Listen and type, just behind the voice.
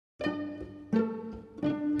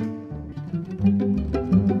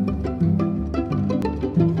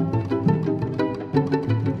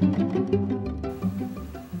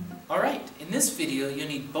video you'll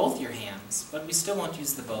need both your hands, but we still won't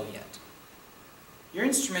use the bow yet. Your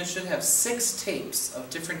instrument should have 6 tapes of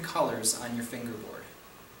different colors on your fingerboard.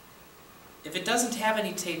 If it doesn't have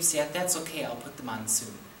any tapes yet, that's okay, I'll put them on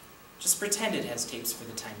soon. Just pretend it has tapes for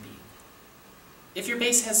the time being. If your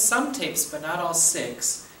bass has some tapes but not all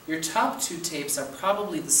 6, your top 2 tapes are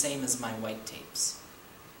probably the same as my white tapes.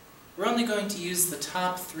 We're only going to use the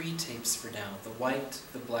top 3 tapes for now, the white,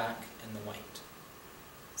 the black, and the white.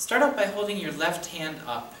 Start out by holding your left hand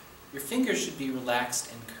up. Your fingers should be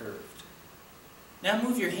relaxed and curved. Now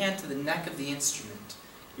move your hand to the neck of the instrument.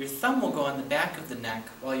 Your thumb will go on the back of the neck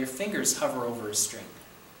while your fingers hover over a string.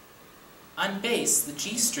 On bass, the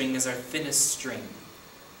G string is our thinnest string.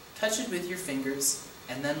 Touch it with your fingers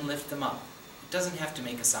and then lift them up. It doesn't have to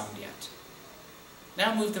make a sound yet.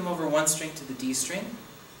 Now move them over one string to the D string,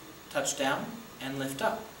 touch down, and lift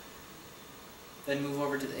up. Then move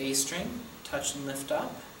over to the A string, touch and lift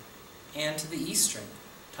up, and to the E string,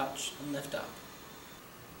 touch and lift up.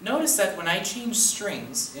 Notice that when I change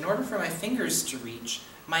strings, in order for my fingers to reach,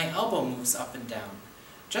 my elbow moves up and down,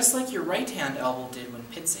 just like your right hand elbow did when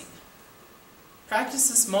pitzing. Practice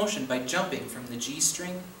this motion by jumping from the G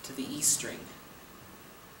string to the E string.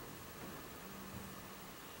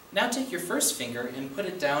 Now take your first finger and put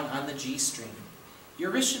it down on the G string.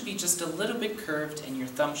 Your wrist should be just a little bit curved and your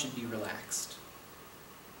thumb should be relaxed.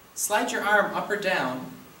 Slide your arm up or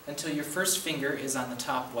down until your first finger is on the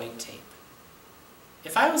top white tape.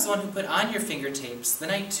 If I was the one who put on your finger tapes, then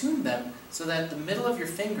I tuned them so that the middle of your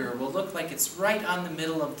finger will look like it's right on the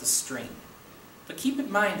middle of the string. But keep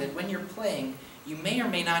in mind that when you're playing, you may or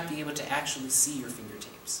may not be able to actually see your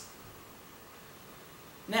fingertips.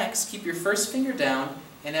 Next, keep your first finger down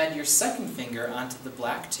and add your second finger onto the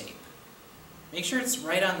black tape. Make sure it's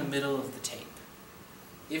right on the middle of the tape.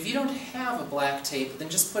 If you don't have a black tape, then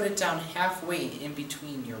just put it down halfway in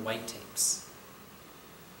between your white tapes.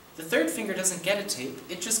 The third finger doesn't get a tape,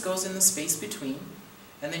 it just goes in the space between,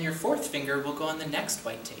 and then your fourth finger will go on the next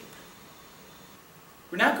white tape.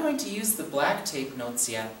 We're not going to use the black tape notes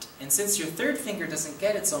yet, and since your third finger doesn't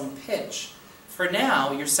get its own pitch, for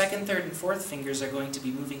now your second, third, and fourth fingers are going to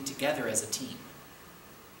be moving together as a team.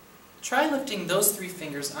 Try lifting those 3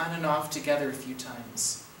 fingers on and off together a few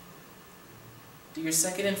times. Do your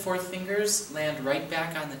second and fourth fingers land right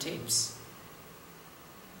back on the tapes?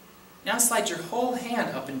 Now slide your whole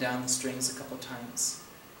hand up and down the strings a couple times.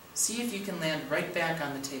 See if you can land right back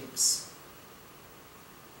on the tapes.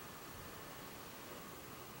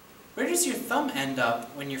 Where does your thumb end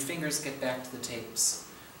up when your fingers get back to the tapes?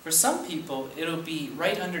 For some people, it'll be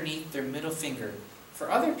right underneath their middle finger. For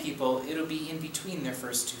other people, it'll be in between their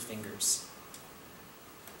first 2 fingers.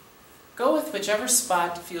 Go with whichever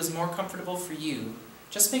spot feels more comfortable for you.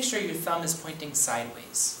 Just make sure your thumb is pointing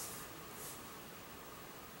sideways.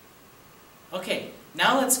 Okay,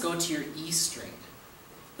 now let's go to your E string.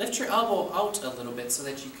 Lift your elbow out a little bit so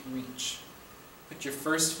that you can reach. Put your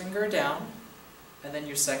first finger down, and then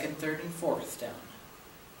your second, third, and fourth down.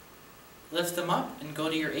 Lift them up and go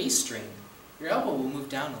to your A string. Your elbow will move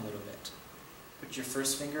down a little bit. Put your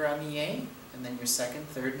first finger on the A, and then your second,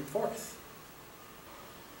 third, and fourth.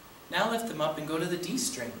 Now lift them up and go to the D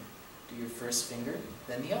string. Do your first finger,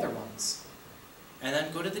 then the other ones. And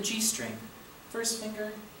then go to the G string. First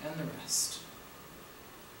finger, and the rest.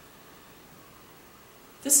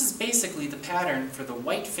 This is basically the pattern for the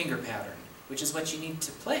white finger pattern, which is what you need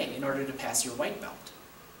to play in order to pass your white belt.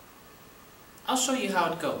 I'll show you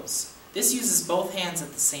how it goes. This uses both hands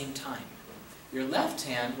at the same time. Your left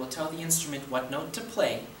hand will tell the instrument what note to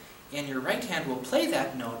play, and your right hand will play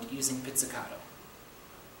that note using pizzicato.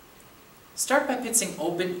 Start by pitzing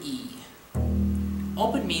open E.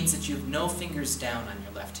 Open means that you have no fingers down on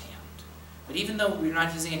your left hand. But even though we're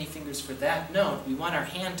not using any fingers for that note, we want our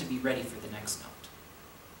hand to be ready for the next note.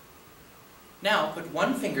 Now put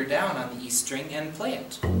one finger down on the E string and play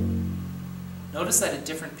it. Notice that a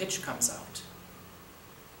different pitch comes out.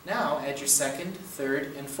 Now add your second,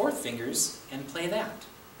 third, and fourth fingers and play that.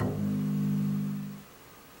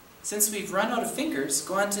 Since we've run out of fingers,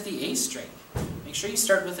 go on to the A string. Make sure you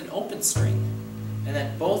start with an open string, and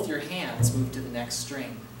that both your hands move to the next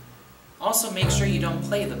string. Also make sure you don't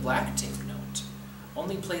play the black tape note.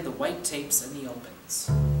 Only play the white tapes and the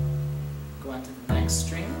opens. Go on to the next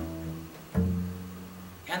string,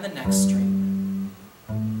 and the next string.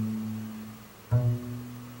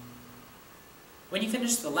 When you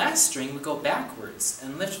finish the last string, we go backwards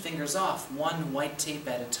and lift fingers off one white tape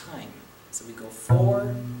at a time. So we go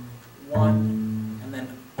 4, 1, and then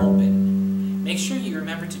open. Make sure you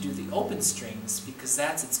remember to do the open strings because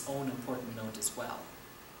that's its own important note as well.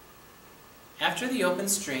 After the open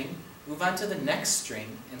string, Move on to the next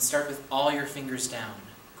string and start with all your fingers down.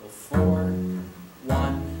 Go 4,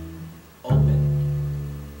 1, open.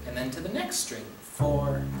 And then to the next string.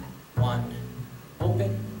 4, 1,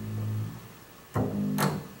 open.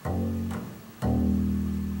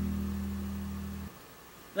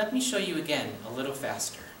 Let me show you again, a little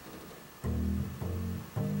faster.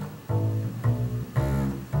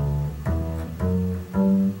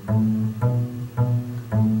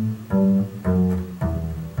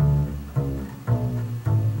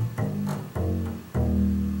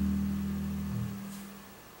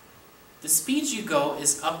 The speed you go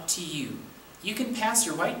is up to you. You can pass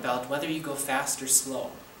your white belt whether you go fast or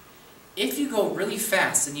slow. If you go really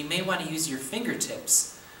fast, then you may want to use your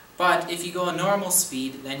fingertips, but if you go a normal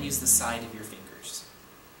speed, then use the side of your fingers.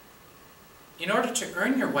 In order to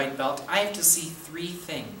earn your white belt, I have to see 3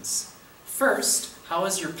 things. First, how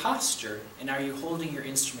is your posture, and are you holding your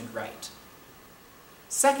instrument right?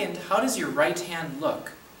 Second, how does your right hand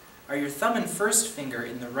look? Are your thumb and first finger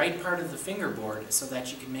in the right part of the fingerboard so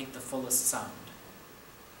that you can make the fullest sound?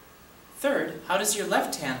 Third, how does your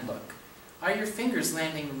left hand look? Are your fingers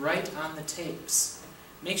landing right on the tapes?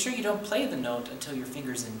 Make sure you don't play the note until your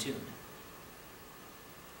finger's in tune.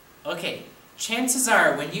 Okay, chances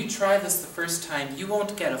are when you try this the first time, you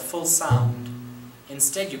won't get a full sound.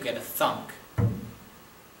 Instead, you'll get a thunk.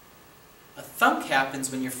 A thunk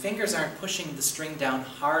happens when your fingers aren't pushing the string down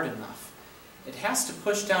hard enough. It has to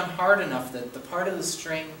push down hard enough that the part of the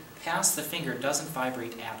string past the finger doesn't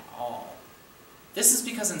vibrate at all. This is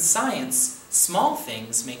because in science, small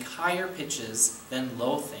things make higher pitches than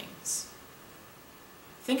low things.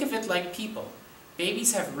 Think of it like people.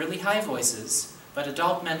 Babies have really high voices, but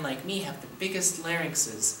adult men like me have the biggest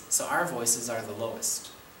larynxes, so our voices are the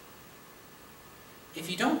lowest.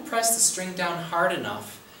 If you don't press the string down hard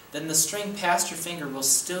enough, then the string past your finger will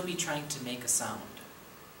still be trying to make a sound.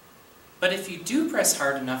 But if you do press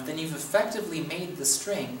hard enough, then you've effectively made the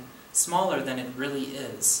string smaller than it really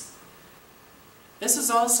is. This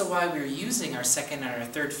is also why we're using our second and our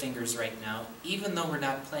third fingers right now, even though we're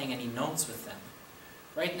not playing any notes with them.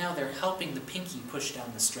 Right now they're helping the pinky push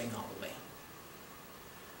down the string all the way.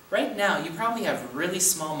 Right now you probably have really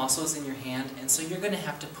small muscles in your hand, and so you're going to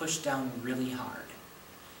have to push down really hard.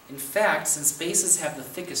 In fact, since basses have the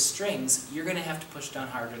thickest strings, you're going to have to push down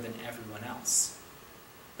harder than everyone else.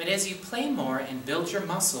 But as you play more and build your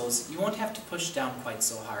muscles, you won't have to push down quite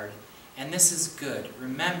so hard. And this is good.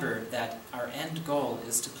 Remember that our end goal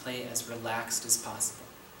is to play as relaxed as possible.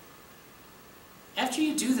 After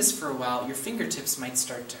you do this for a while, your fingertips might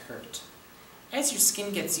start to hurt. As your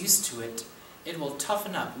skin gets used to it, it will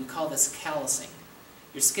toughen up. We call this callousing.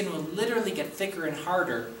 Your skin will literally get thicker and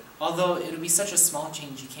harder, although it will be such a small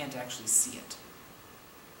change you can't actually see it.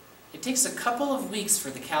 It takes a couple of weeks for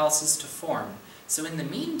the calluses to form, so in the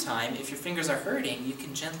meantime, if your fingers are hurting, you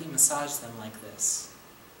can gently massage them like this.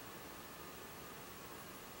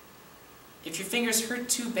 If your fingers hurt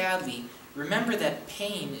too badly, remember that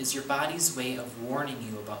pain is your body's way of warning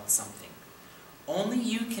you about something. Only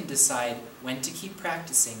you can decide when to keep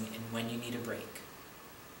practicing and when you need a break.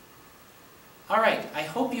 Alright, I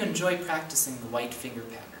hope you enjoy practicing the white finger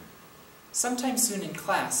pattern. Sometime soon in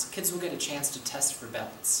class, kids will get a chance to test for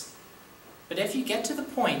belts. But if you get to the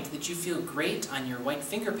point that you feel great on your white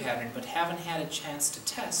finger pattern but haven't had a chance to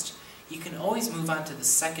test, you can always move on to the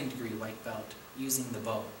second-degree white belt using the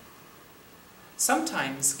bow.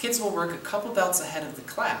 Sometimes kids will work a couple belts ahead of the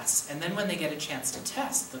class, and then when they get a chance to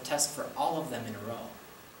test, they'll test for all of them in a row.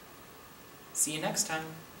 See you next time.